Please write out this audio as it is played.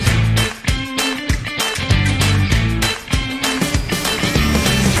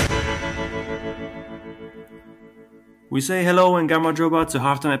We say hello in Gamma Joba to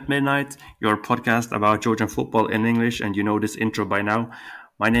Halftime at Midnight, your podcast about Georgian football in English, and you know this intro by now.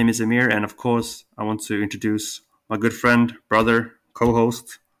 My name is Amir, and of course, I want to introduce my good friend, brother, co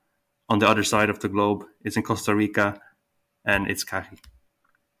host on the other side of the globe. It's in Costa Rica, and it's Kahi.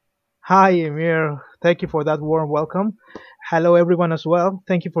 Hi, Emir. Thank you for that warm welcome. Hello, everyone, as well.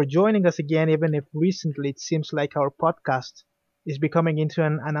 Thank you for joining us again, even if recently it seems like our podcast is becoming into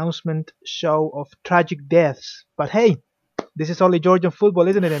an announcement show of tragic deaths. But hey, this is only Georgian football,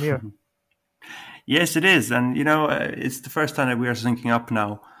 isn't it, Emir? Yes, it is. And, it's the first time that we are syncing up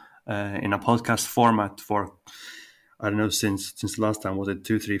now in a podcast format for, I don't know, since last time. Was it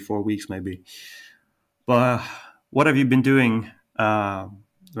 2, 3, 4 weeks maybe? But what have you been doing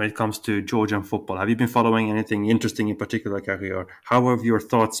when it comes to Georgian football? Have you been following anything interesting in particular, Kari, or how have your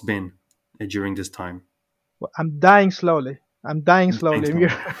thoughts been during this time? Well, I'm dying slowly. I'm dying slowly,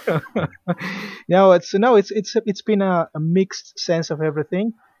 Thanks, Emir. Lord. No, it's been a mixed sense of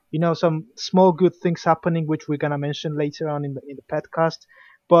everything. Some small good things happening, which we're gonna mention later on in the podcast.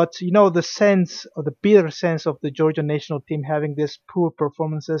 But the sense or the bitter sense of the Georgian national team having these poor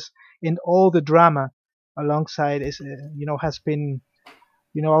performances and all the drama alongside has been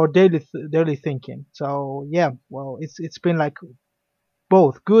our daily thinking. So yeah, well, it's been like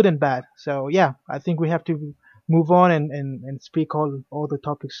both good and bad. So yeah, I think we have to move on and speak all the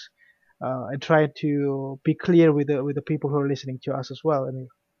topics and try to be clear with the people who are listening to us as well. I mean,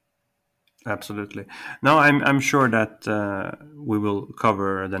 Absolutely. No, I'm sure that we will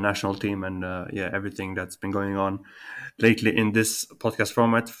cover the national team and everything that's been going on lately in this podcast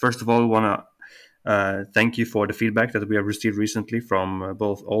format. First of all, want to thank you for the feedback that we have received recently from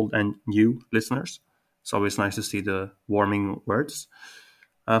both old and new listeners. It's always nice to see the warming words.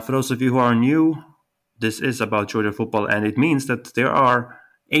 For those of you who are new, this is about Georgia football, and it means that there are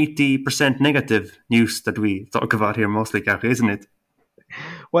 80% negative news that we talk about here, mostly, Kari, isn't it?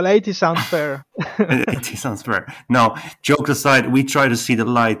 well, 80 sounds fair. 80 sounds fair. No, jokes aside, we try to see the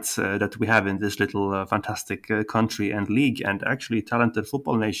light that we have in this little fantastic country and league and actually talented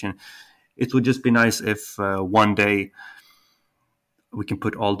football nation. It would just be nice if one day we can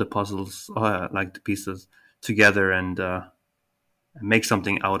put all the puzzles, like the pieces, together and make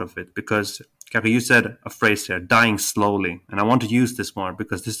something out of it. Because, Kari, you said a phrase here, dying slowly. And I want to use this more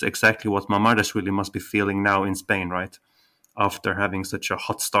because this is exactly what Mamadas really must be feeling now in Spain, right? After having such a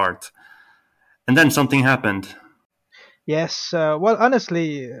hot start. And then something happened. Yes, well,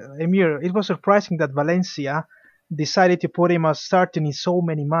 honestly, Emir, it was surprising that Valencia decided to put him as starting in so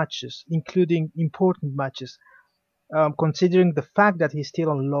many matches, including important matches. Considering the fact that he's still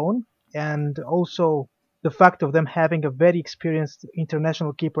on loan and also the fact of them having a very experienced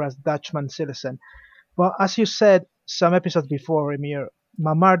international keeper as Dutchman Silesen. Well, as you said some episodes before, Emir,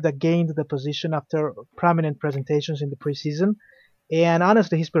 Mamarda gained the position after prominent presentations in the preseason, and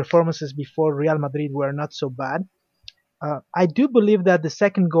honestly, his performances before Real Madrid were not so bad. I do believe that the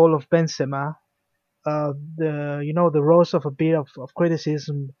second goal of Benzema, the rose of a bit of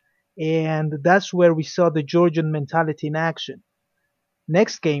criticism, and that's where we saw the Georgian mentality in action.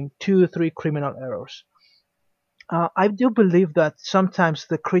 Next game, 2 3 criminal errors. I do believe that sometimes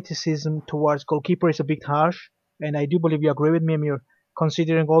the criticism towards goalkeeper is a bit harsh, and I do believe you agree with me, Amir,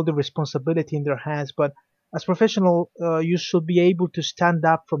 considering all the responsibility in their hands. But as professional, you should be able to stand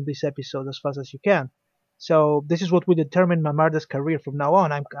up from this episode as fast as you can. So this is what will determine Mamarda's career from now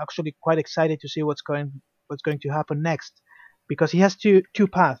on. I'm actually quite excited to see what's going to happen next, because he has two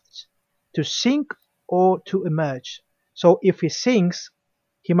paths: to sink or to emerge. So if he sinks,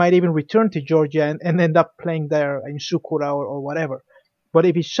 he might even return to Georgia and end up playing there in Sukura or whatever. But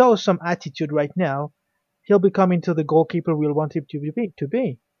if he shows some attitude right now, he'll become into the goalkeeper we'll want him to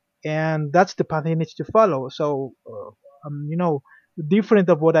be. And that's the path he needs to follow. So, different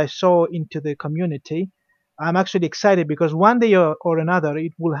of what I saw into the community, I'm actually excited because one day or another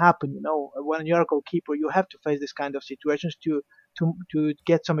it will happen. When you're a goalkeeper, you have to face this kind of situations to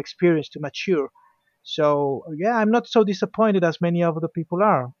get some experience to mature. So yeah, I'm not so disappointed as many of the people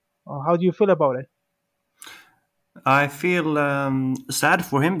are. How do you feel about it? I feel sad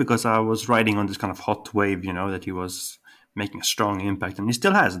for him because I was riding on this kind of hot wave, that he was making a strong impact, and he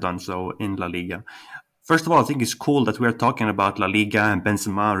still has done so in La Liga. First of all, I think it's cool that we're talking about La Liga and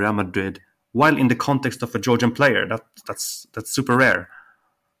Benzema, Real Madrid, while in the context of a Georgian player. That's super rare,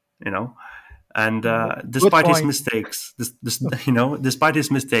 you know. And Good despite his point. mistakes, despite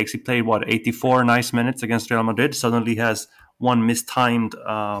his mistakes, he played 84 nice minutes against Real Madrid. Suddenly, he has one mistimed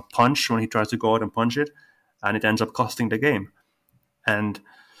punch when he tries to go out and punch it, and it ends up costing the game. And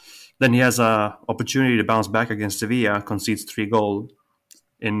then he has a opportunity to bounce back against Sevilla, concedes 3 goals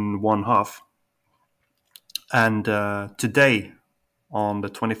in one half, And today, on the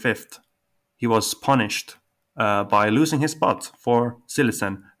 25th, he was punished by losing his spot for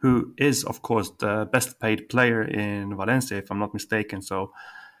Silesen, who is, of course, the best paid player in Valencia, if I'm not mistaken. So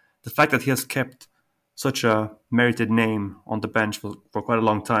the fact that he has kept such a merited name on the bench for quite a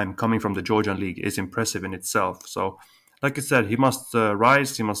long time, coming from the Georgian league, is impressive in itself. So, like I said, he must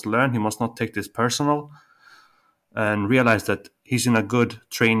rise, he must learn, he must not take this personal, and realize that he's in a good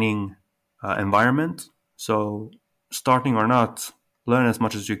training environment. So, starting or not, learn as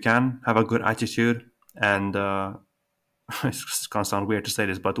much as you can, have a good attitude, and it's gonna sound weird to say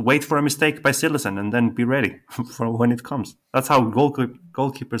this, but wait for a mistake by Silesen and then be ready for when it comes. That's how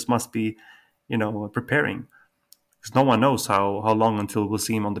goalkeepers must be, preparing. Because no one knows how long until we'll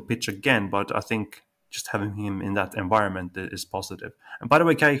see him on the pitch again. But I think just having him in that environment is positive. And by the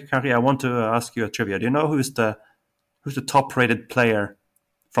way, Kari, I want to ask you a trivia. Do you know who's the top-rated player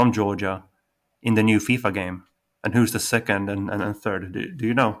from Georgia in the new FIFA game, and who's the second and third? Do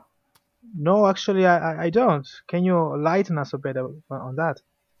you know? No, actually, I don't. Can you lighten us a bit on that?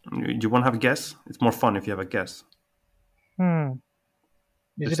 Do you want to have a guess? It's more fun if you have a guess. Hmm.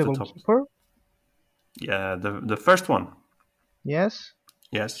 Is It's it a the top. goalkeeper? Yeah, the first one. Yes.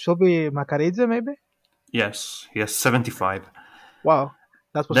 Yes, Should be Makaridze, maybe? yes. He has 75. Wow,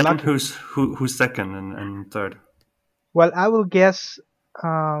 that was Then lucky. who's second and third? Well, I will guess.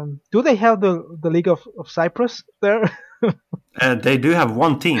 Do they have the League of Cyprus there? They do have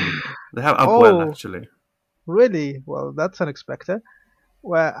one team. They have Apoel Oh, actually. really? Well, that's unexpected.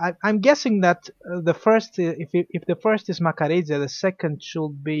 Well, I'm guessing that the first, if the first is Makaridze, the second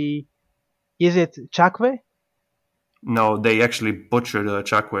should be. Is it Chakve? No, they actually butchered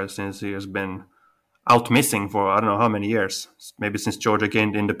Chakwe since he has been out missing for I don't know how many years. Maybe since Georgia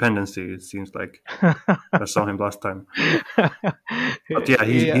gained independence, it seems like I saw him last time. But yeah,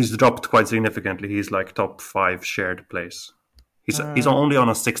 Yeah. he's dropped quite significantly. He's like top 5 shared place. He's Uh, only on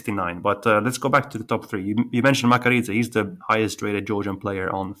a 69. But let's go back to the top 3. You mentioned Makaridze. He's the highest rated Georgian player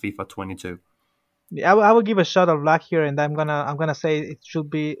on FIFA 22. I will give a shot of luck here, and I'm gonna say it should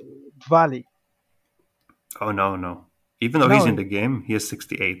be Vali. Oh no. Even though he's in No, the game, he has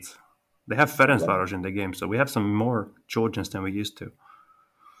 68. They have Ferencvaros in the game, so we have some more Georgians than we used to.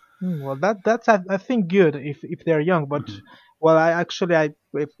 well, that's I think good if they're young, but Mhm. well,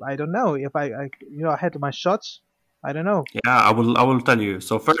 I don't know if I had my shots. I don't know. Yeah, I will tell you.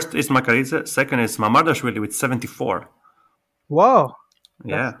 So first is Makaridze, second is Mamardashvili with 74. Wow,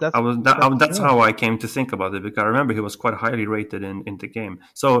 Yeah, that's that's yeah. how I came to think about it, because I remember he was quite highly rated in the game.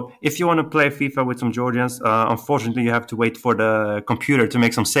 So if you want to play FIFA with some Georgians, unfortunately you have to wait for the computer to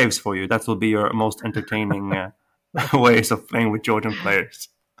make some saves for you. That will be your most entertaining ways of playing with Georgian players.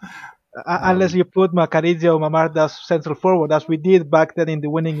 Unless Um, you put Makaridze or Mamard as central forward, as we did back then in the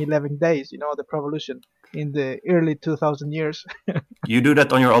winning 11 days, the Provolution in the early 2000 years. you do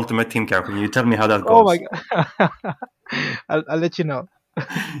that on your Ultimate Team character, and you tell me how that Oh my goes. god. I'll let you know.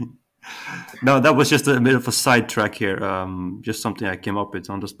 No, that was just a bit of a sidetrack here. Just something I came up with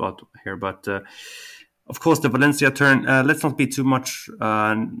on the spot here. But of course, the Valencia turn. Let's not be too much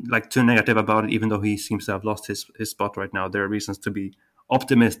too negative about it. Even though he seems to have lost his spot right now, there are reasons to be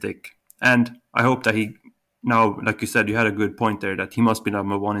optimistic. And I hope that he now, like you said, you had a good point there that he must be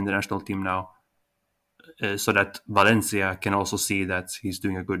number one in the national team now, so that Valencia can also see that he's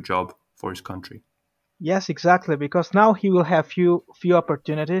doing a good job for his country. Yes, exactly. Because now he will have few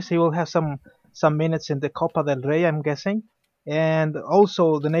opportunities. He will have some minutes in the Copa del Rey, I'm guessing, and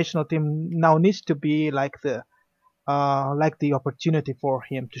also the national team now needs to be like the opportunity for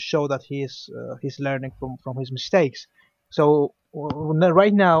him to show that he's learning from his mistakes. So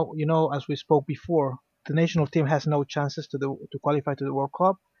right now, as we spoke before, the national team has no chances to qualify to the World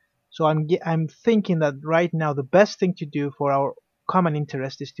Cup. So I'm thinking that right now the best thing to do for our common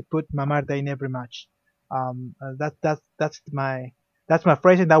interest is to put Mamarda in every match. That's my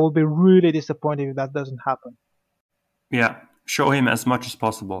phrasing. That will be really disappointing if that doesn't happen. Yeah, show him as much as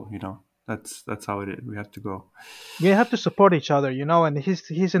possible. That's how it is. We have to go. We have to support each other, and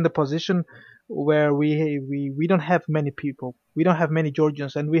he's in the position where we don't have many people. We don't have many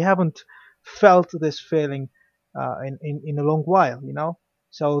Georgians, and we haven't felt this feeling in a long while.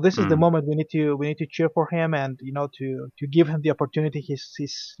 So this is the Mm. moment we need to cheer for him and to give him the opportunity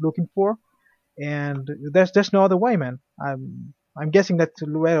he's looking for. And there's no other way, man. I'm guessing that,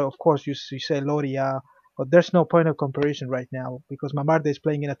 well, of course you say Loria, but there's no point of comparison right now because Mamarda is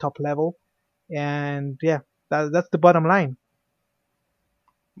playing in a top level, and yeah, that's the bottom line.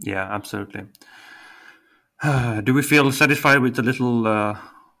 Yeah, absolutely. Do we feel satisfied with the little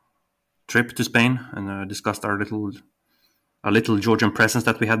trip to Spain and discussed our little Georgian presence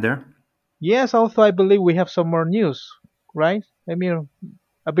that we had there? Yes, also I believe we have some more news, right? Maybe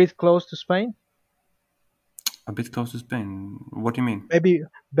a bit close to Spain. A bit close to Spain. What do you mean? Maybe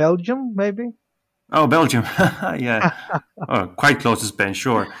Belgium, maybe. Oh, Belgium. Yeah. Oh, quite close to Spain,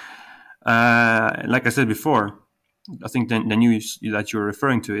 sure. Like I said before, I think the news that you're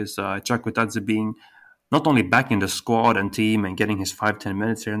referring to is Chukwueze being not only back in the squad and team and getting his 5-10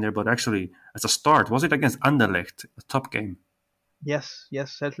 minutes here and there, but actually as a start. Was it against Anderlecht, a top game? Yes,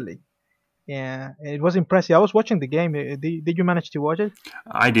 yes, certainly. Yeah, it was impressive. I was watching the game. Did you manage to watch it?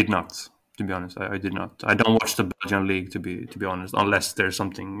 I did not, to be honest. I did not. I don't watch the Belgian league to be honest, unless there's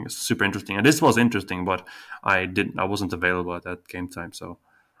something super interesting. And this was interesting, but I wasn't available at that game time, so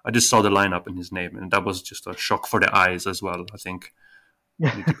I just saw the lineup and his name, and that was just a shock for the eyes as well. I think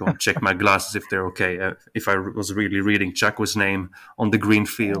I need to go and check my glasses if they're okay. If I was really reading Chaco's name on the green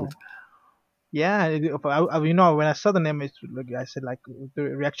Yeah. field. Yeah, when I saw the name, like I said, like the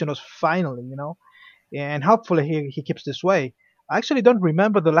reaction was finally, and hopefully he keeps this way. I actually don't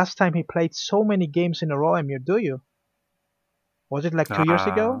remember the last time he played so many games in a row, Emir, do you? Was it like 2 years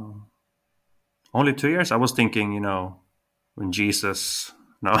ago? Uh, Only 2 years? I was thinking, when Jesus.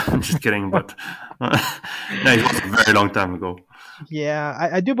 No, I'm just kidding. But no, it was a very long time ago. Yeah,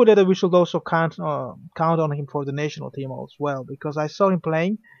 I do believe that we should also count on him for the national team as well because I saw him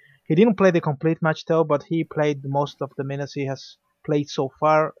playing. He didn't play the complete match though, but he played most of the minutes he has played so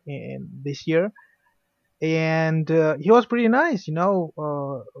far in this year, and he was pretty nice.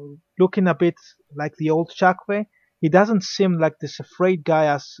 Looking a bit like the old Chakwe. He doesn't seem like this afraid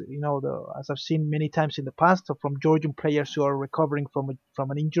guy as I've seen many times in the past from Georgian players who are recovering from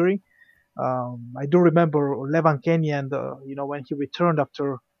an injury. I do remember Levan Kenyan, when he returned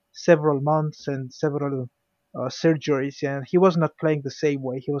after several months and several surgeries, and he was not playing the same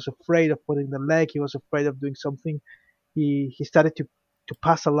way. He was afraid of putting the leg. He was afraid of doing something. He started to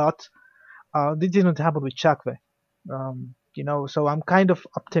pass a lot. This didn't happen with Chakve. So I'm kind of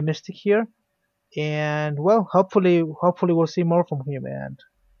optimistic here, and well, hopefully we'll see more from him. And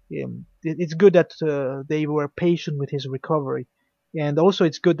it's good that they were patient with his recovery, and also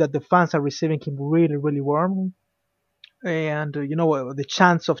it's good that the fans are receiving him really, really warm. And the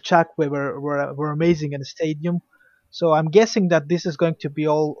chants of Chakwe were amazing in the stadium. So I'm guessing that this is going to be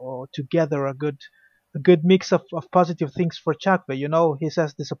all together a good mix of positive things for Chakwe. He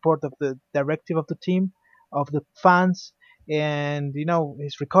has the support of the directive of the team, of the fans, and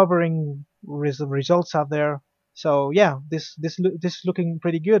his recovering results are there. So yeah, this is looking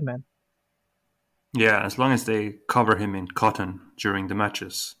pretty good, man. Yeah, as long as they cover him in cotton during the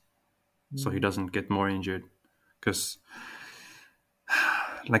matches, so he Mm. doesn't get more injured. Because,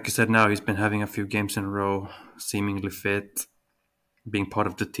 like you said, now he's been having a few games in a row, seemingly fit, being part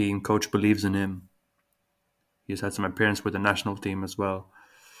of the team. Coach believes in him. He's had some appearance with the national team as well.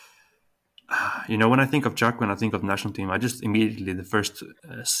 When I think of Jack, when I think of national team, I just immediately the first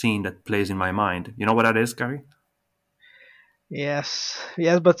scene that plays in my mind. You know what that is, Gary? Yes,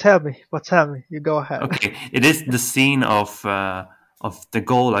 yes, but tell me, you go ahead. Okay, it is the scene of the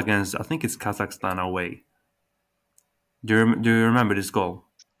goal against, I think it's Kazakhstan away. Do you remember this goal?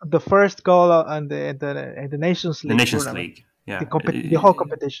 The first goal on the Nations The League Nations tournament, League. the whole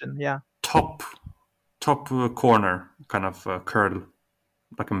competition. Yeah, Top corner kind of curl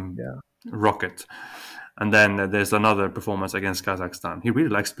like a yeah. rocket. And then there's another performance against Kazakhstan. He really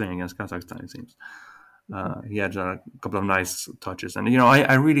likes playing against Kazakhstan, it seems. He had a couple of nice touches. And,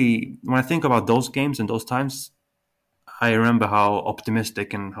 I really, when I think about those games and those times, I remember how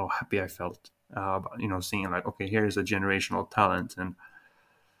optimistic and how happy I felt. Seeing like, okay, here is a generational talent, and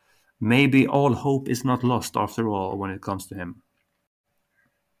maybe all hope is not lost after all when it comes to him.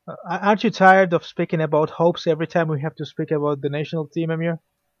 Aren't you tired of speaking about hopes every time we have to speak about the national team, Amir?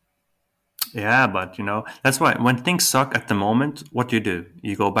 Yeah, but that's why when things suck at the moment, what do?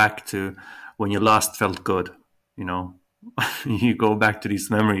 You go back to when you last felt good. You know, you go back to these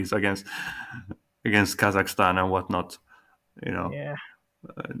memories against Kazakhstan and whatnot. You know, Yeah.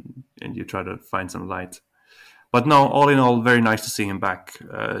 and you try to find some light. But no, all in all, very nice to see him back.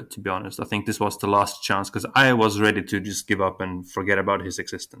 To be honest, I think this was the last chance because I was ready to just give up and forget about his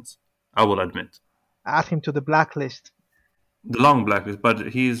existence. I will admit Add him to the blacklist. the long blacklist,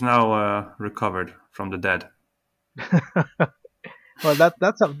 but he is now recovered from the dead. Well,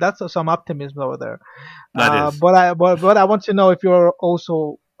 that's some optimism over there. That is. But I want to know if you're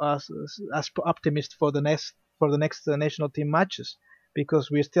also as optimist for the next national team matches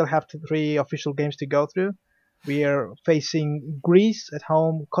because we still have three official games to go through. We are facing Greece at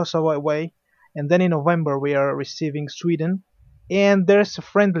home, Kosovo away, and then in November we are receiving Sweden, and there's a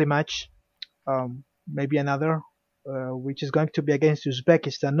friendly match, maybe another which is going to be against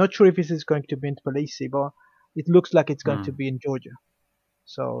Uzbekistan. Not sure if this is going to be in Tbilisi, but it looks like it's going to Mm. be in Georgia.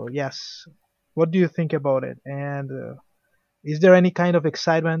 So yes, what do you think about it? And is there any kind of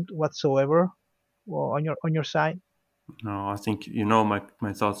excitement whatsoever on your side? No, I think you know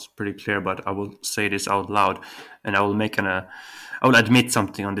my thoughts pretty clear, but I will say this out loud, and I will admit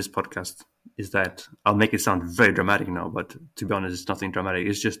something on this podcast is that I'll make it sound very dramatic now, but to be honest, it's nothing dramatic.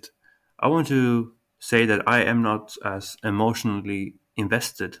 It's just I want to say that I am not as emotionally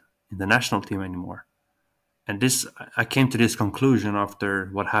invested in the national team anymore, and this I came to this conclusion after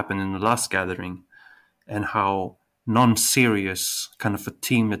what happened in the last gathering and how non-serious kind of a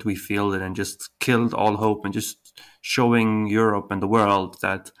team that we fielded and just killed all hope and just showing Europe and the world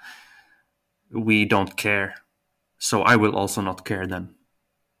that we don't care. So I will also not care then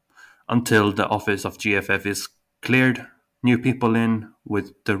until the office of GFF is cleared, new people in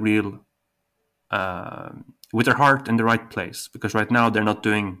with the real, uh, with their heart in the right place. Because right now they're not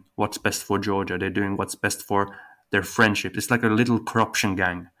doing what's best for Georgia. They're doing what's best for their friendship. It's like a little corruption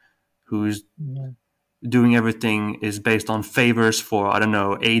gang who's Yeah. doing everything is based on favors for I don't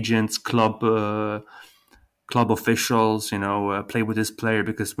know agents, club officials. Play with this player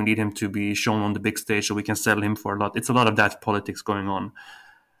because we need him to be shown on the big stage so we can sell him for a lot. It's a lot of that politics going on.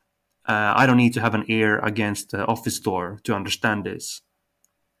 I don't need to have an ear against the office door to understand this.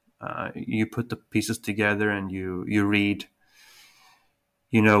 You put the pieces together and you read.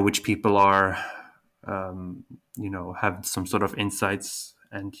 You know which people are, um, have some sort of insights,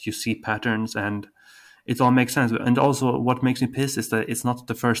 and you see patterns and it all makes sense. And also, what makes me pissed is that it's not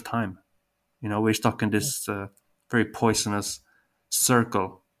the first time. We're stuck in this very poisonous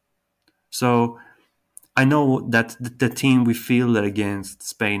circle. So I know that the team we fielded against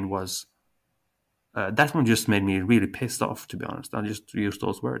Spain was that one just made me really pissed off. To be honest, I just use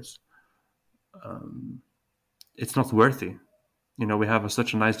those words. It's not worthy. We have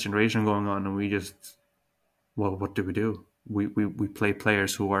such a nice generation going on, and we just well, what do we do? We play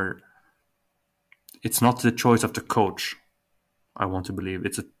players who are. It's not the choice of the coach. I want to believe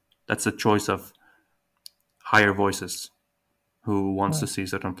that's a choice of higher voices who wants Hmm. to see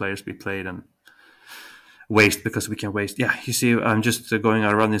certain players be played and waste because we can waste. Yeah, you see, I'm just going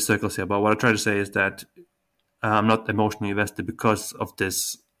around in circles here. But what I try to say is that I'm not emotionally invested because of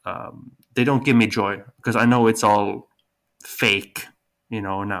this. They don't give me joy because I know it's all fake,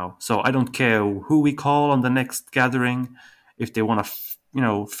 now. So I don't care who we call on the next gathering. If they want to,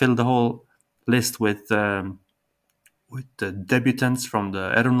 fill the whole list with the debutants from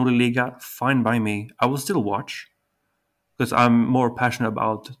the Erunuri Liga, fine by me. I will still watch because I'm more passionate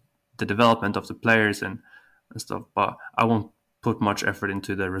about the development of the players and stuff. But I won't put much effort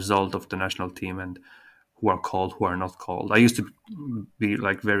into the result of the national team and who are called, who are not called. I used to be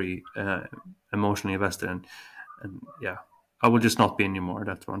like very emotionally invested, and yeah, I will just not be anymore.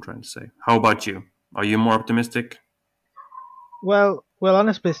 That's what I'm trying to say. How about you? Are you more optimistic? Well,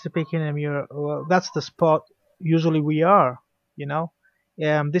 honestly speaking, Amir, well, that's the spot usually we are, you know.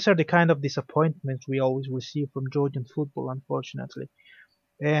 These are the kind of disappointments we always receive from Georgian football, unfortunately.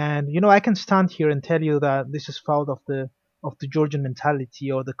 And I can stand here and tell you that this is fault of the Georgian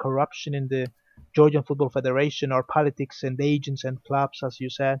mentality or the corruption in the Georgian Football Federation or politics and agents and clubs, as you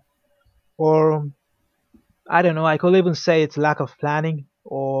said. Or I don't know, I could even say it's lack of planning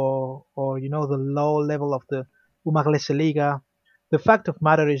or the low level of the Umaglese Liga. The fact of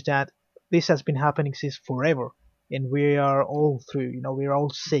matter is that this has been happening since forever, and we are all through. We're all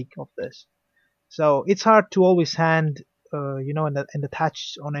sick of this. So it's hard to always hand, and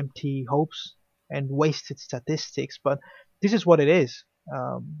attach on empty hopes and wasted statistics. But this is what it is.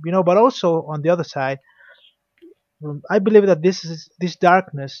 But also on the other side, I believe that this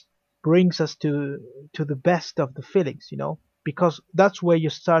darkness brings us to the best of the feelings. Because that's where you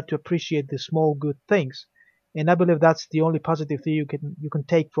start to appreciate the small good things. And I believe that's the only positive thing you can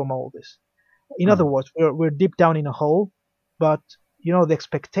take from all this. In other Mm. words, we're deep down in a hole, but the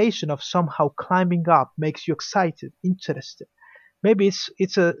expectation of somehow climbing up makes you excited, interested. Maybe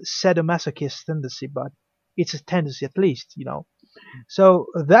it's a sadomasochist tendency, but it's a tendency at least. So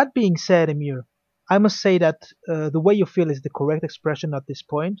that being said, Amir, I must say that the way you feel is the correct expression at this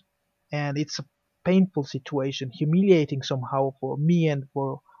point, and it's a painful situation, humiliating somehow for me and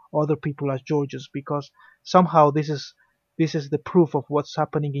for other people as Georgians, because somehow this is the proof of what's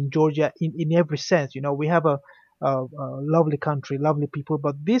happening in Georgia in every sense. We have a lovely country, lovely people,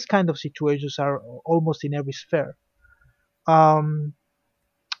 but these kind of situations are almost in every sphere. Um,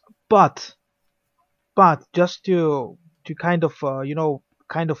 but but just to kind of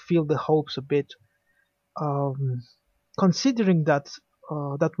kind of feel the hopes a bit, um, considering that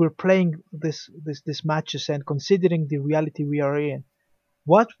that we're playing this matches, and considering the reality we are in,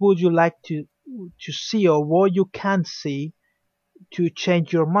 what would you like to see, or what you can see to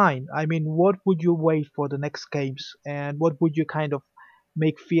change your mind? I mean, what would you wait for the next games, and what would you kind of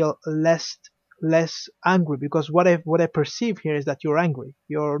make feel less angry? Because what I perceive here is that you're angry.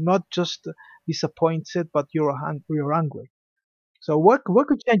 You're not just disappointed, but you're angry. So what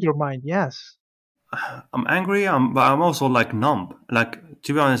could change your mind? Yes. I'm angry, but I'm also like numb. Like,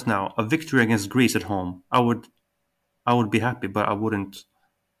 to be honest, now a victory against Greece at home, I would be happy, but I wouldn't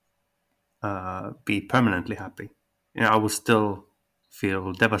be permanently happy. I would still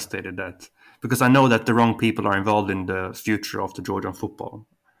feel devastated that because I know that the wrong people are involved in the future of the Georgian football,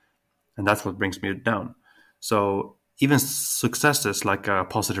 and that's what brings me down. So even successes like a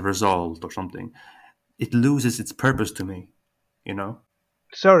positive result or something, it loses its purpose to me. You know?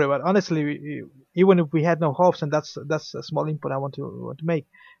 Sorry, but honestly, even if we had no hopes, and that's a small input I want to make,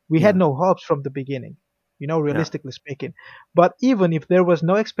 we had Yeah, no hopes from the beginning, yeah, realistically speaking. But even if there was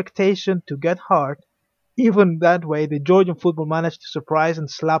no expectation to get hard, even that way, the Georgian football managed to surprise and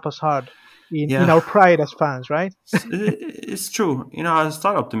slap us hard in yeah. our pride as fans, right? It's true. I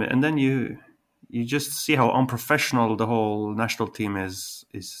start optimistic, and then you just see how unprofessional the whole national team is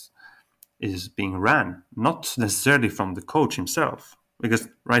being ran. Not necessarily from the coach himself, because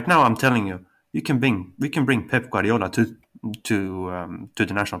right now I'm telling you, we can bring Pep Guardiola to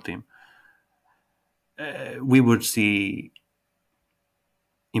the national team. We would see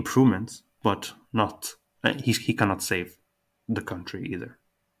improvements, but not he cannot save the country either.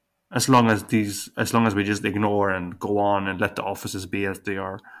 As long as we just ignore and go on and let the offices be as they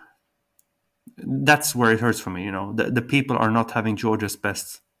are, that's where it hurts for me. The people are not having Georgia's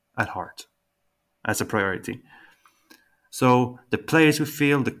best at heart as a priority. So the players we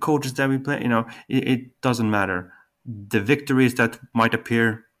feel, the coaches that we play, it doesn't matter. The victories that might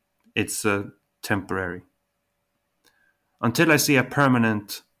appear, it's temporary. Until I see a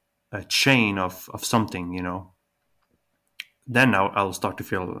permanent chain of something, then I'll start to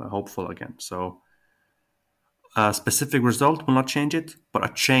feel hopeful again. So a specific result will not change it, but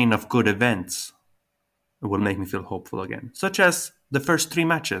a chain of good events will make me feel hopeful again. Such as the first three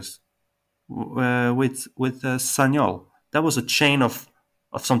matches with Sanyol. That was a chain of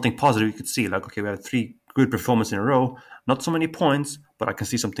something positive you could see. Like, okay, we have three good performances in a row, not so many points, but I can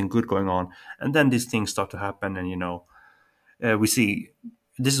see something good going on. And then these things start to happen, and we see.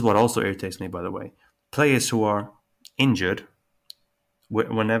 This is what also irritates me, by the way. Players who are injured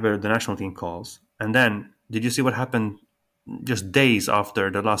whenever the national team calls, and then did you see what happened just days after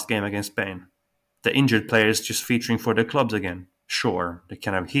the last game against Spain? The injured players just featuring for their clubs again. Sure, they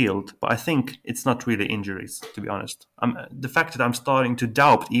can have healed, but I think it's not really injuries, to be honest. The fact that I'm starting to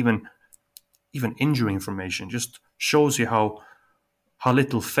doubt even injury information just shows you how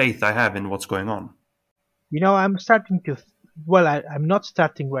little faith I have in what's going on. I'm starting to, well, I'm not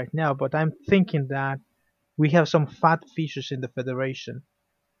starting right now, but I'm thinking that we have some fat fishes in the federation.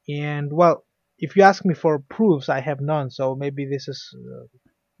 And, well, if you ask me for proofs, I have none. So maybe this is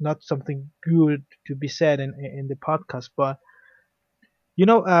not something good to be said in the podcast. But,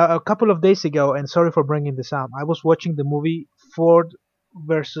 a couple of days ago, and sorry for bringing this up, I was watching the movie Ford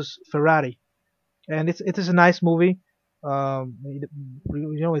versus Ferrari. And it is a nice movie.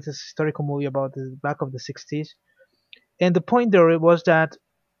 It's a historical movie about the back of the 60s. And the point there was that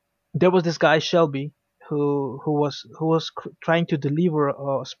there was this guy Shelby who was trying to deliver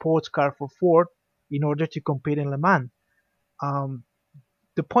a sports car for Ford in order to compete in Le Mans. Um,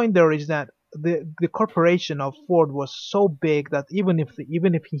 the point there is that the corporation of Ford was so big that even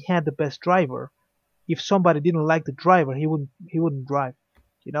if he had the best driver, if somebody didn't like the driver, he wouldn't drive.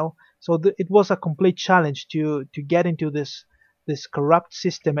 So it was a complete challenge to get into this corrupt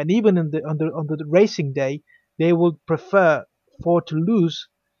system, and even on the racing day, they would prefer Ford to lose,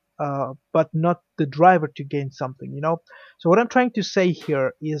 but not the driver to gain something. So what I'm trying to say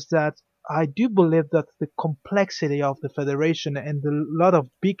here is that I do believe that the complexity of the federation and the lot of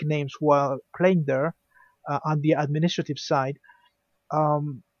big names who are playing there on the administrative side,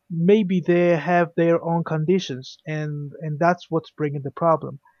 maybe they have their own conditions, and that's what's bringing the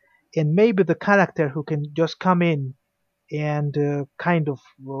problem. And maybe the character who can just come in and kind of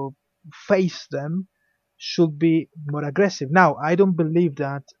face them should be more aggressive. Now, I don't believe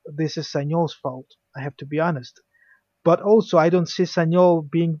that this is Sagnol's fault. I have to be honest. But also, I don't see Sagnol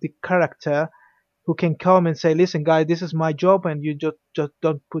being the character who can come and say, "Listen, guys, this is my job, and you just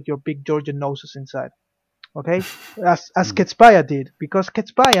don't put your big Georgian noses inside." Okay, as Mm. Ketspaya did, because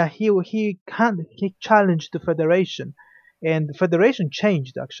Ketspaya he challenged the federation, and the federation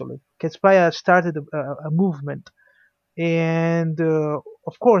changed actually. Ketspaya started a movement And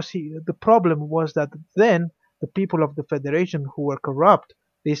of course, the problem was that then the people of the federation who were corrupt,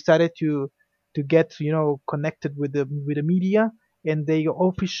 they started to get connected with the media, and they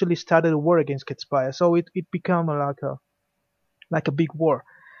officially started a war against Ketspaya. So it became like a big war.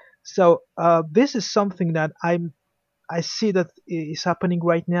 So this is something that I see that is happening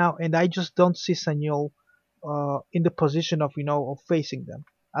right now, and I just don't see Sanyol in the position of of facing them,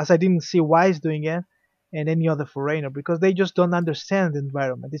 as I didn't see Wise doing it and any other foreigner, because they just don't understand the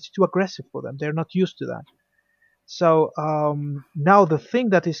environment. It's too aggressive for them. They're not used to that. So now the thing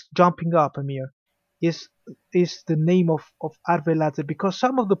that is jumping up, Amir, is is the name of Arveladze, because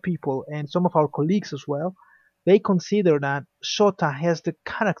some of the people and some of our colleagues as well, they consider that Shota has the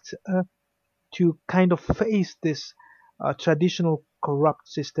character to kind of face this traditional corrupt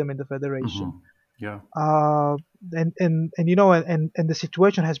system in the federation. Hmm. Yeah. Uh, and and the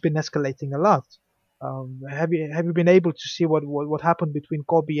situation has been escalating a lot. Have you been able to see what happened between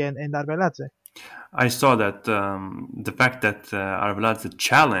Kobe and Arveladze? I saw that the fact that Arveladze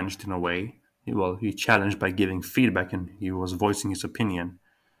challenged in a way, well, he challenged by giving feedback and he was voicing his opinion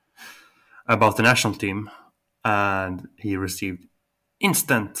about the national team, and he received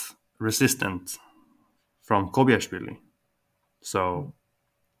instant resistance from Kobiashvili. So,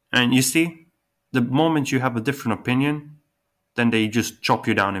 and you see, the moment you have a different opinion, then they just chop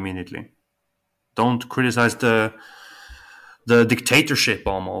you down immediately. Don't criticize the dictatorship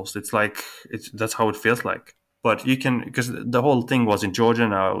almost. It's like that's how it feels like. But you can, because the whole thing was in Georgia,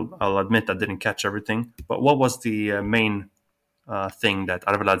 and I'll admit I didn't catch everything. But what was the main thing that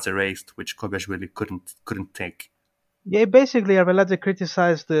Arveladze raised, which Kobiashvili couldn't take? Yeah, basically, Arveladze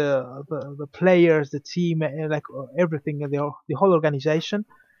criticized the players, the team, like everything, the whole organization.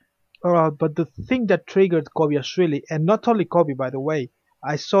 But the thing that triggered Kobiashvili, and not only Kobe, by the way,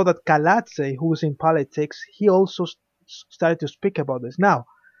 I saw that Kalatze, who's in politics, he also started to speak about this. Now,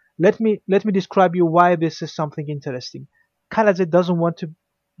 let me describe you why this is something interesting. Kalatze doesn't want to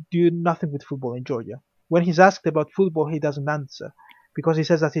do nothing with football in Georgia. When he's asked about football, he doesn't answer because he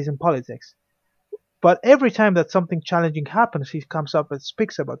says that he's in politics. But every time that something challenging happens, he comes up and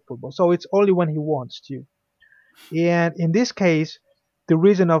speaks about football. So it's only when he wants to. And in this case, the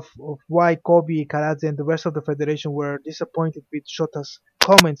reason of why Kobe, Karadze, and the rest of the federation were disappointed with Shota's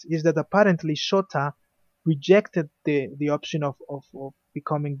comments is that apparently Shota rejected the option of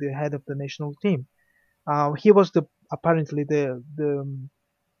becoming the head of the national team. He was apparently the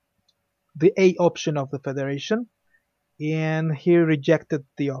A option of the federation, and he rejected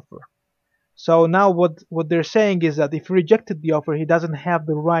the offer. So now what they're saying is that if he rejected the offer, he doesn't have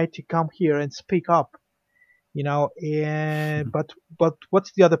the right to come here and speak up. And but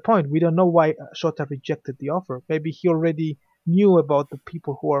what's the other point? We don't know why Shota rejected the offer. Maybe he already knew about the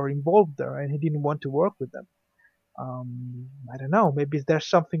people who are involved there, and he didn't want to work with them. I don't know. Maybe there's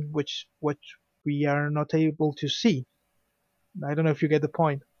something which we are not able to see. I don't know if you get the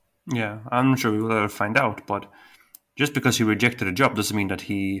point. Yeah, I'm not sure we will ever find out. But just because he rejected a job doesn't mean that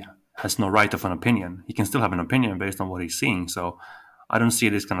he has no right of an opinion. He can still have an opinion based on what he's seeing. So I don't see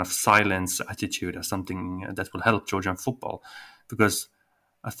this kind of silence attitude as something that will help Georgian football, because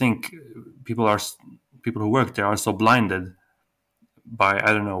I think people are people who work there are so blinded by,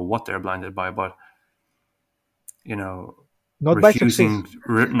 I don't know what they're blinded by, but you know, Not by success.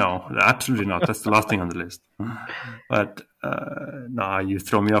 refusing. No, absolutely not. That's the last thing on the list. But no, you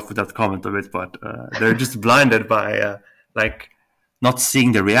throw me off with that comment a bit. But they're just blinded by like not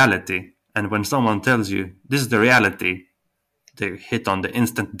seeing the reality. And when someone tells you this is the reality, they hit on the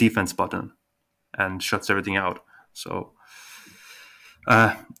instant defense button and shuts everything out. So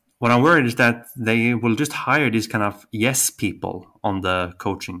uh, what I'm worried is that they will just hire these kind of yes people on the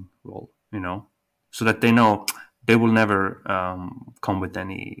coaching role, so that they know they will never come with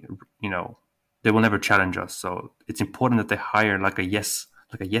any, they will never challenge us. So it's important that they hire like a yes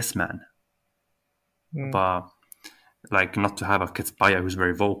man, Mm. but like not to have a Ketspaya who's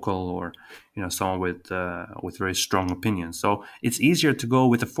very vocal, or someone with very strong opinions. So it's easier to go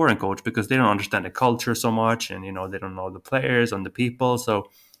with a foreign coach because they don't understand the culture so much, and they don't know the players and the people. So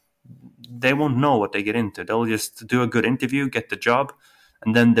they won't know what they get into. They'll just do a good interview, get the job,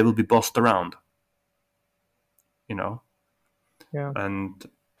 and then they will be bossed around, you know. Yeah, And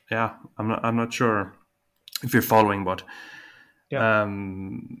yeah, I'm not sure if you're following, but yeah.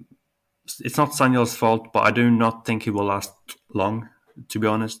 um, it's not Sanyel's fault. But I do not think he will last long, to be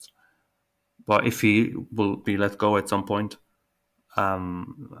honest. But if he will be let go at some point,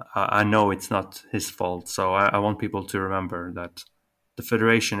 I know it's not his fault. So I want people to remember that the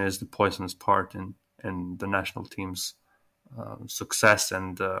federation is the poisonous part in the national team's success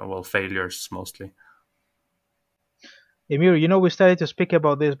and well, failures mostly. Emir, we started to speak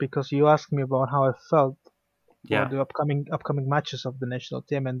about this because you asked me about how I felt for Yeah. the upcoming matches of the national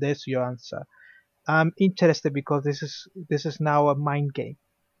team, and there's your answer. I'm interested because this is now a mind game,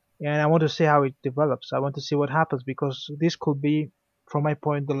 and I want to see how it develops. I want to see what happens because this could be, from my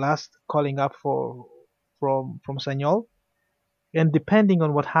point, the last calling up from Sanyol, and depending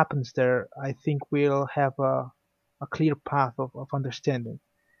on what happens there, I think we'll have a clear path of understanding.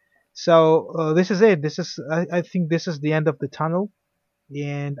 So this is it. I think this is the end of the tunnel,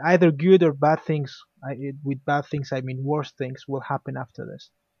 and either good or bad things. With bad things, I mean worse things will happen after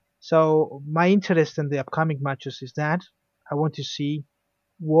this. So my interest in the upcoming matches is that I want to see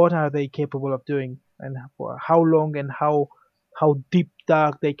what are they capable of doing and for how long and how deep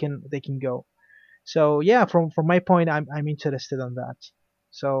dark they can go. So yeah, from my point, I'm interested on that.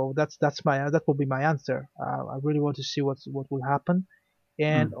 So that will be my answer. I really want to see what will happen.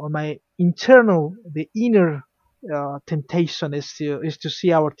 And Mm. on my internal, the inner temptation is to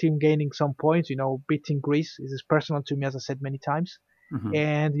see our team gaining some points. Beating Greece is personal to me, as I said many times, Hmm.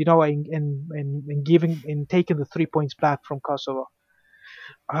 and and giving and taking the 3 points back from Kosovo.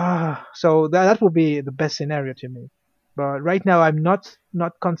 So that would be the best scenario to me. But right now, I'm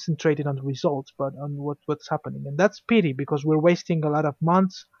not concentrated on the results, but on what's happening, and that's pity because we're wasting a lot of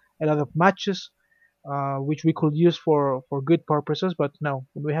months, a lot of matches, which we could use for good purposes. But no,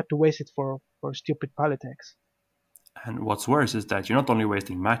 we have to waste it for stupid politics. And what's worse is that you're not only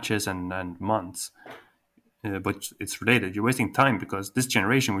wasting matches and months, but it's related. You're wasting time because this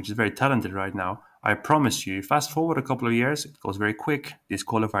generation, which is very talented right now, I promise you, fast forward a couple of years, it goes very quick. These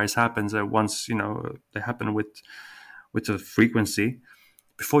qualifiers happens once, they happen with a frequency.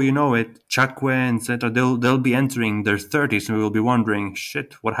 Before you know it, Chakwe, etc., they'll be entering their 30s, and we will be wondering,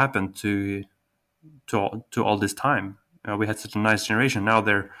 shit, what happened to all this time? We had such a nice generation. Now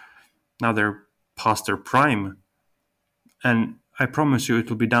they're past their prime, and I promise you, it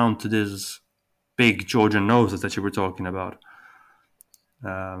will be down to this big Georgian noses that you were talking about.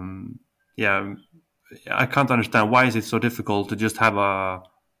 Um, yeah, I can't understand why is it so difficult to just have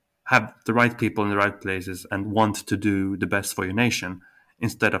the right people in the right places and want to do the best for your nation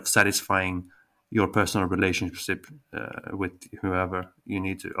instead of satisfying your personal relationship with whoever you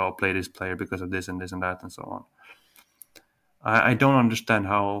need to play this player because of this and this and that and so on. I don't understand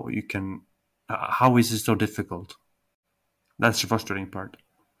how you can. How is it so difficult? That's the frustrating part.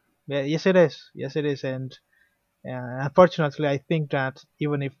 Yeah, yes, it is. Yes, it is. And unfortunately, I think that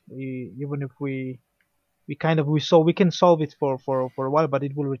even if we we can solve it for a while, but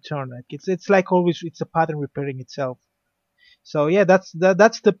it will return. Like it's like always, it's a pattern repairing itself. So yeah, that's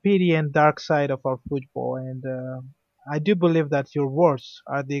the pity and dark side of our football, and I do believe that your words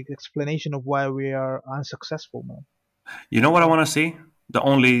are the explanation of why we are unsuccessful, man. You know what I want to see? The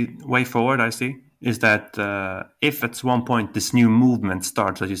only way forward I see is that if at one point this new movement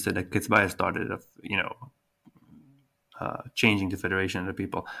starts, as you said, that Kitsbaya started, of changing the federation of the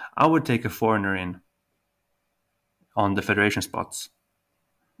people, I would take a foreigner in on the federation spots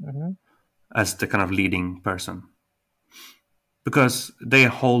Hmm. as the kind of leading person because they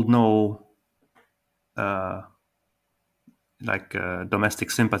hold no uh,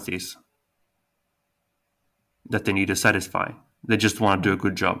 domestic sympathies that they need to satisfy. They just want to do a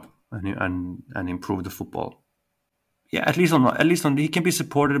good job and improve the football. Yeah, at least on he can be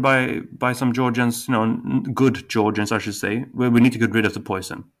supported by some Georgians, good Georgians, I should say. We need to get rid of the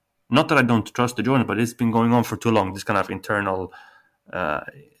poison. Not that I don't trust the Georgians, but it's been going on for too long. This kind of internal uh,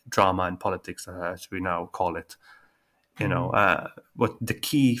 drama and politics, as we now call it. Hmm. But the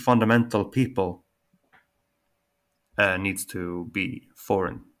key fundamental people needs to be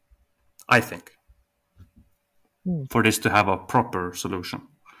foreign, I think, Hmm. for this to have a proper solution.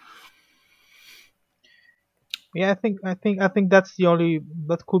 Yeah, I think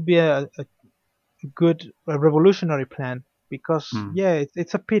that could be a good revolutionary plan because Hmm. yeah,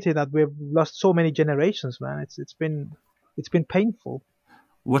 it's a pity that we've lost so many generations, man. It's been painful.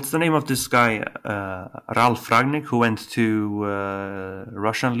 What's the name of this guy, Ralf Ragnick, who went to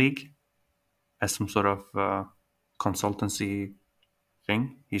Russian league as some sort of consultancy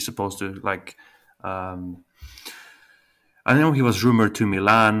thing? He's supposed to Um, I know he was rumored to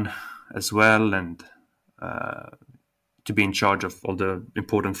Milan as well, and to be in charge of all the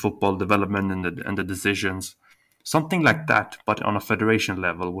important football development and the decisions. Something like that, but on a federation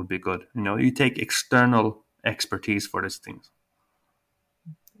level would be good. You take external expertise for these things.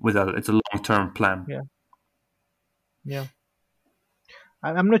 It's a long term plan. Yeah, yeah.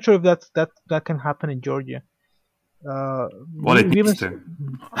 I'm not sure if that can happen in Georgia. Uh, Well, it we even needs to.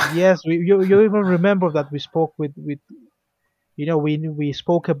 yes, you even remember that we spoke with we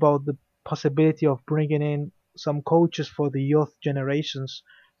spoke about the possibility of bringing in some coaches for the youth generations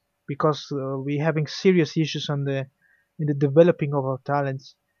because we're having serious issues on the in the developing of our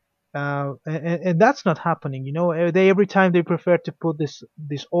talents. And that's not happening. They every time they prefer to put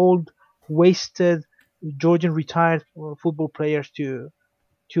this old, wasted Georgian retired football players to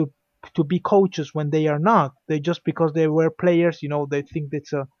to be coaches when they are not. They just because they were players, they think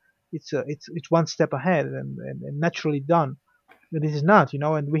it's one step ahead and naturally done. But this is not,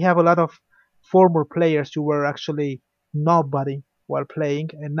 and we have a lot of former players who were actually nobody while playing,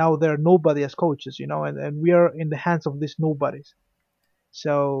 and now they're nobody as coaches, and we are in the hands of these nobodies.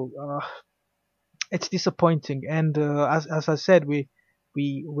 So it's disappointing, and as I said,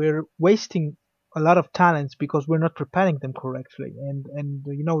 we're wasting a lot of talents because we're not preparing them correctly, and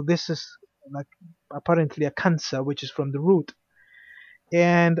this is like apparently a cancer which is from the root.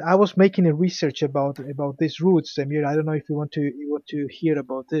 And I was making a research about these roots, Samir. I don't know if you want to hear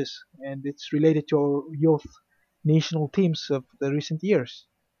about this, and it's related to our youth national teams of the recent years.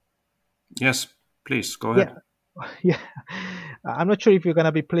 Yes, please go Yeah, ahead. yeah. I'm not sure if you're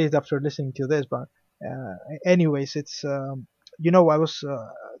gonna be pleased after listening to this, but anyways, it's I was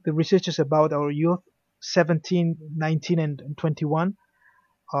the research is about our youth, 17, 19, and 21,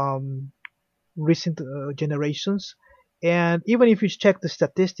 um, recent generations, and even if you check the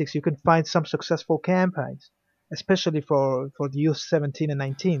statistics, you can find some successful campaigns, especially for the youth 17 and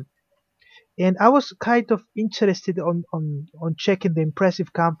 19. And I was kind of interested on checking the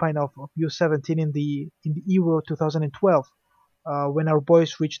impressive campaign of U17 in the Euro 2012 when our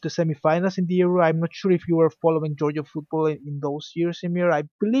boys reached the semifinals in the Euro. I'm not sure if you were following Georgia football in those years, Emir. I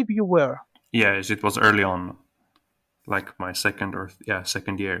believe you were. Yes, it was early on, like my second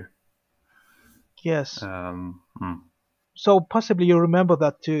year. Yes. Hmm. So possibly you remember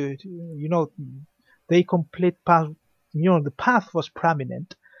that too. They complete path. The path was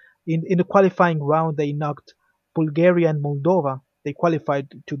prominent. In the qualifying round, they knocked Bulgaria and Moldova. They qualified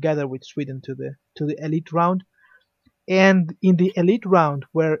together with Sweden to the elite round. And in the elite round,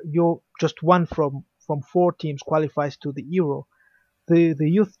 where you just one from four teams qualifies to the Euro, the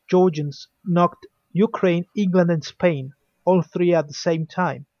youth Georgians knocked Ukraine, England, and Spain, all three at the same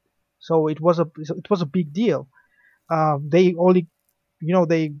time. So it was a big deal. They only,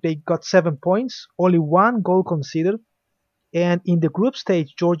 they got 7 points, only one goal conceded, and in the group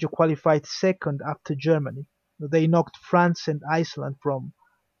stage, Georgia qualified second after Germany. They knocked France and Iceland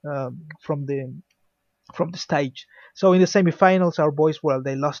um, from the from the stage. So in the semifinals, our boys, well,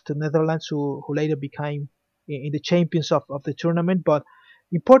 they lost to Netherlands, who later became in the champions of the tournament. But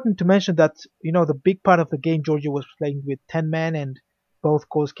important to mention that the big part of the game, Georgia was playing with 10 men, and both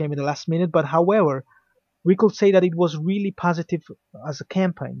goals came in the last minute. But however, we could say that it was really positive as a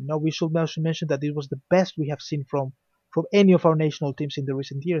campaign. We should also mention that it was the best we have seen from any of our national teams in the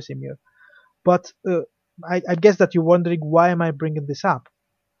recent years, Emir. But I guess that you're wondering why am I bringing this up?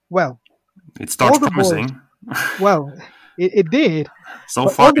 Well, It all starts the boys. promising. Well, it did, So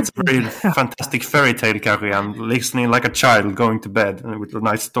but far, all the it's a very fantastic fairy tale, Carrie. I'm listening like a child going to bed with a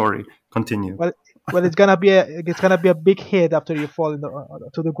nice story. Continue. well, well, it's gonna be a big hit after you fall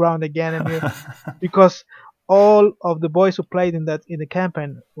to the ground again, Emir, because all of the boys who played in the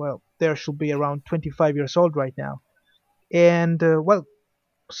campaign, well, there should be around 25 years old right now, and well,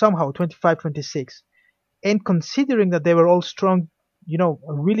 somehow 25, 26. And considering that they were all strong, a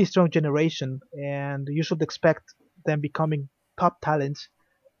really strong generation, and you should expect them becoming top talents.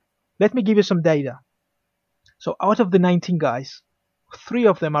 Let me give you some data. So out of the 19 guys, three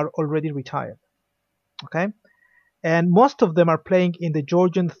of them are already retired. Okay, and most of them are playing in the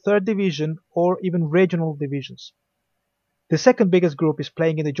Georgian third division or even regional divisions. The second biggest group is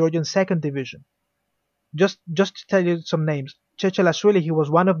playing in the Georgian second division. Just to tell you some names, Chechelashvili, he was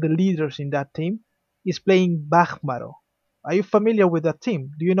one of the leaders in that team, is playing Bakhmaro. Are you familiar with that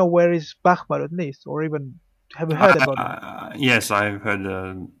team? Do you know where is Bakhmaro at least, or even have you heard about them? Yes, I've heard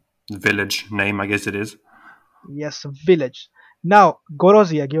the village name, I guess it is. Yes, Village. Now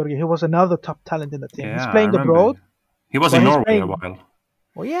Gorozia Georgi, he was another top talent in the team. He's Yeah, I playing abroad, remember. He was but in he's Norway a playing. while.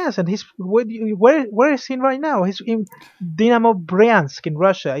 Oh yes, and he's where is he right now? He's in Dynamo Bryansk in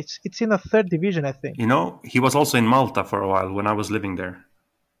Russia. It's in the third division, I think. He was also in Malta for a while when I was living there.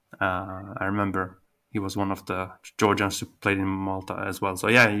 I remember he was one of the Georgians who played in Malta as well. So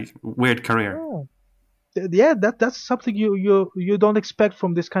yeah, weird career. Oh, yeah, that's something you don't expect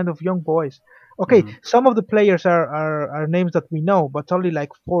from this kind of young boys. Okay, Mhm. some of the players are names that we know, but only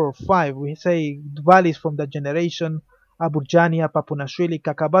like four or five. We say Dvalis from that generation, Aburjania, Papunashvili,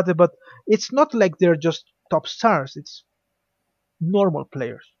 Kakabadze, but it's not like they're just top stars. It's normal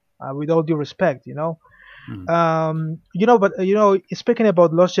players, with all due respect. Mhm. But speaking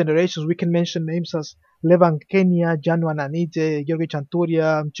about lost generations, we can mention names as Levan Kenya, Janu Ananidze, Georgi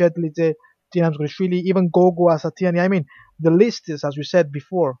Chanturia, Chetlice, Tinam Grishvili, even Gogo Asatiani. I mean, the list is, as we said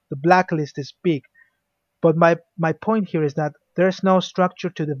before, the blacklist is big. But my point here is that there's no structure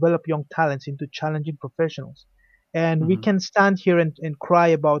to develop young talents into challenging professionals. And we Hmm. can stand here and cry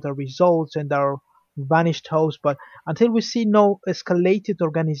about our results and our vanished hopes, but until we see no escalated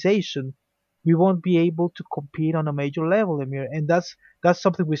organization, we won't be able to compete on a major level, Emir. And that's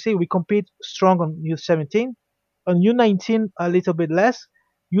something we see. We compete strong on U17, on U19 a little bit less,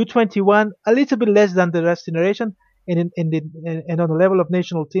 U21 a little bit less than the rest generation, and on the level of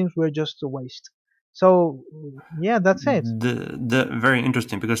national teams, we're just a waste. So yeah, that's it. The very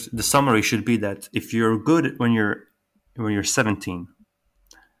interesting, because the summary should be that if you're good when you're 17,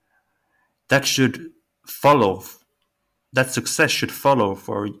 that should follow, that success should follow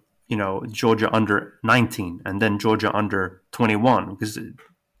for, Georgia under 19, and then Georgia under 21, because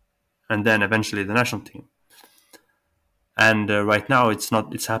and then eventually the national team. And right now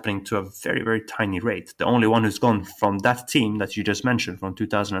it's happening to a very, very tiny rate. The only one who's gone from that team that you just mentioned from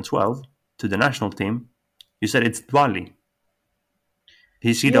 2012 to the national team, you said it's Dwali.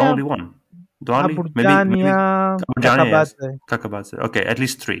 Is he the Yeah, only one? Dwali, maybe Aburjania, Abujani, yes, Kakabadze. Kakabadze. Okay, at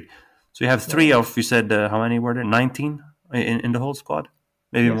least three. So you have three Yeah. of, you said, how many were there? 19 in the whole squad,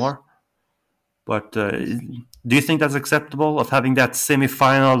 maybe Yes. more. But do you think that's acceptable, of having that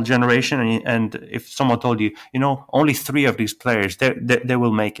semi-final generation? And if someone told you, only three of these players, they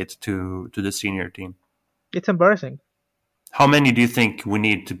will make it to the senior team, It's embarrassing. how many do you think we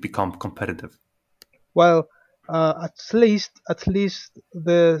need to become competitive? Well, at least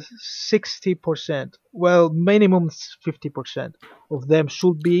the 60%. Well, minimum 50% of them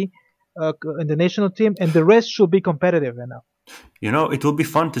should be in the national team, and the rest should be competitive enough. It will be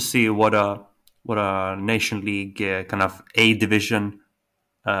fun to see what a nation league kind of A division,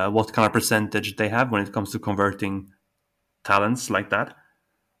 what kind of percentage they have when it comes to converting talents like that,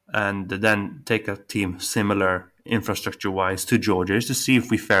 and then take a team similar infrastructure wise to Georgia, just to see if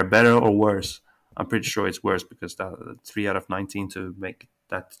we fare better or worse. I'm pretty sure it's worse, because that 3 out of 19 to make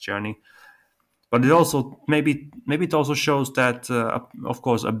that journey. But it also, maybe it also shows that, of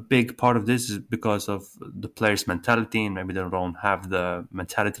course, a big part of this is because of the players' mentality, and maybe they don't have the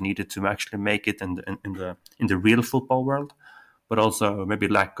mentality needed to actually make it in the real football world. But also maybe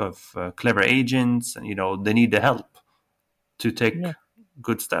lack of clever agents, and they need the help to take Yeah.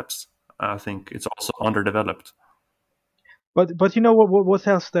 good steps. I think it's also underdeveloped. But you know what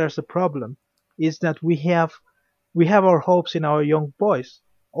else? There's a problem, is that we have our hopes in our young boys.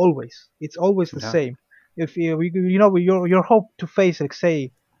 Always, it's always the Yeah. same. If your hope to face, like,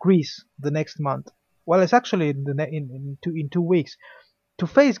 say, Greece the next month. Well, it's actually in 2 weeks. To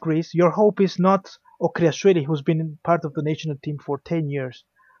face Greece, your hope is not Okriashvili, who's been part of the national team for 10 years,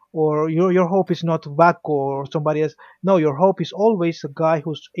 or your hope is not Vako or somebody else. No, your hope is always a guy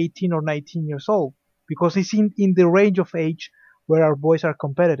who's 18 or 19 years old, because he's in the range of age where our boys are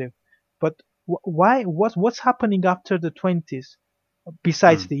competitive. But why? What's happening after the 20s?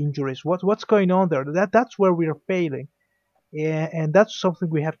 Besides Mm. the injuries, what's going on there? That's where we are failing, and that's something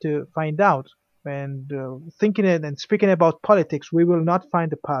we have to find out. And thinking and speaking about politics, we will not find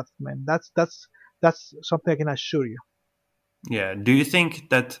the path, man. That's something I can assure you. Yeah. Do you think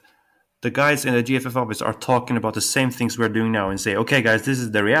that the guys in the GFF office are talking about the same things we're doing now, and say, okay, guys, this is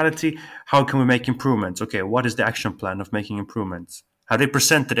the reality. How can we make improvements? Okay, what is the action plan of making improvements? Have they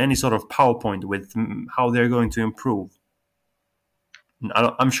presented any sort of PowerPoint with how they're going to improve?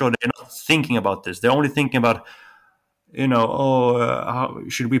 I'm sure they're not thinking about this. They're only thinking about, how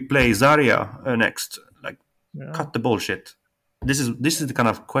should we play Zarya next? Like, Yeah. cut the bullshit. This is the kind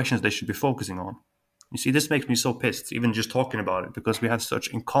of questions they should be focusing on. You see, this makes me so pissed, even just talking about it, because we have such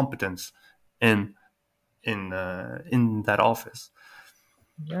incompetence in in that office.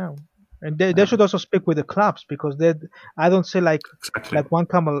 Yeah, and they should also speak with the clubs, because I don't say Exactly. like one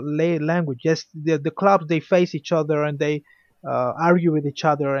common language. Yes, the clubs, they face each other and they argue with each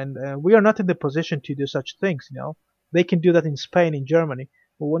other, and we are not in the position to do such things. They can do that in Spain, in Germany,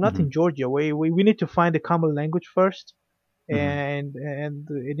 but we're not in Hmm. Georgia. We need to find a common language first, Hmm.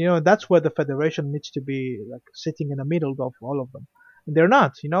 and that's where the federation needs to be, like, sitting in the middle of all of them. And they're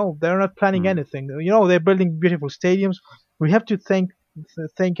not planning Hmm. anything. They're building beautiful stadiums. We have to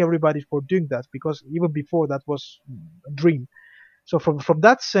thank everybody for doing that, because even before that was a dream. So from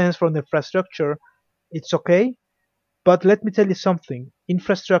that sense, from the infrastructure, it's okay. But let me tell you something.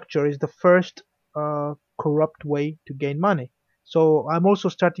 Infrastructure is the first corrupt way to gain money. So I'm also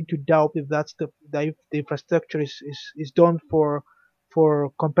starting to doubt if if the infrastructure is done for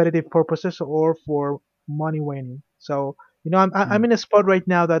competitive purposes or for money winning. So I'm Hmm. in a spot right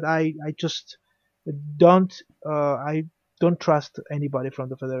now that I just don't I don't trust anybody from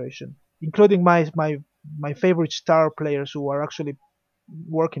the federation, including my favorite star players who are actually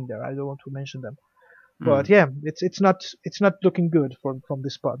working there. I don't want to mention them, but Mm. yeah, it's not looking good from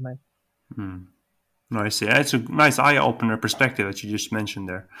this spot, man. Mm. No, I see. It's a nice eye opener perspective that you just mentioned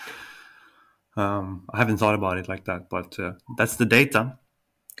there. I haven't thought about it like that, but that's the data.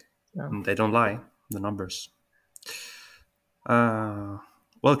 Yeah. And they don't lie, the numbers. Uh,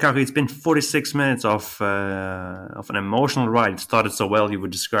 well, Kari, it's been 46 minutes of an emotional ride. It started so well. You were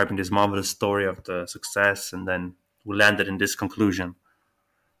describing this marvelous story of the success, and then we landed in this conclusion.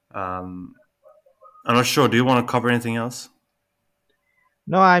 Um, I'm not sure. Do you want to cover anything else?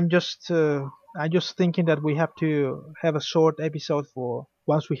 No, I'm just thinking that we have to have a short episode for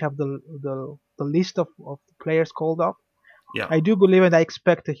once we have the list of the players called up. Yeah, I do believe and I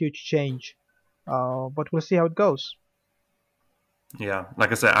expect a huge change, but we'll see how it goes. yeah.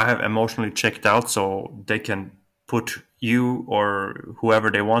 Like I said, I have emotionally checked out, so they can put you or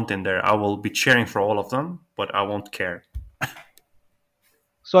whoever they want in there. I will be cheering for all of them, but I won't care.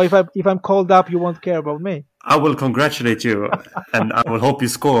 So if I'm called up, you won't care about me. I will congratulate you, and I will hope you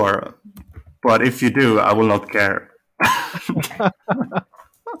score. But if you do, I will not care.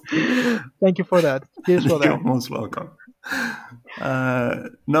 Thank you for that. Cheers for You're that. most welcome.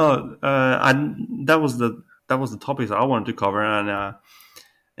 No, and that was the topics I wanted to cover, and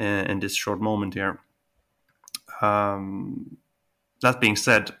in this short moment here. Um, that being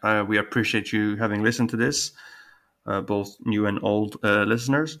said, we appreciate you having listened to this, both new and old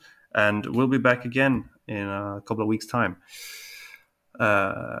listeners, and we'll be back again in a couple of weeks' time.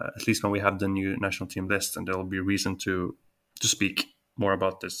 At least when we have the new national team list, and there will be reason to speak more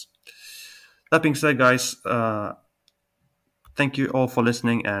about this. That being said, guys, thank you all for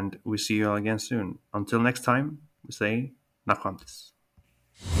listening, and we see you all again soon. Until next time, we say Nakhantis.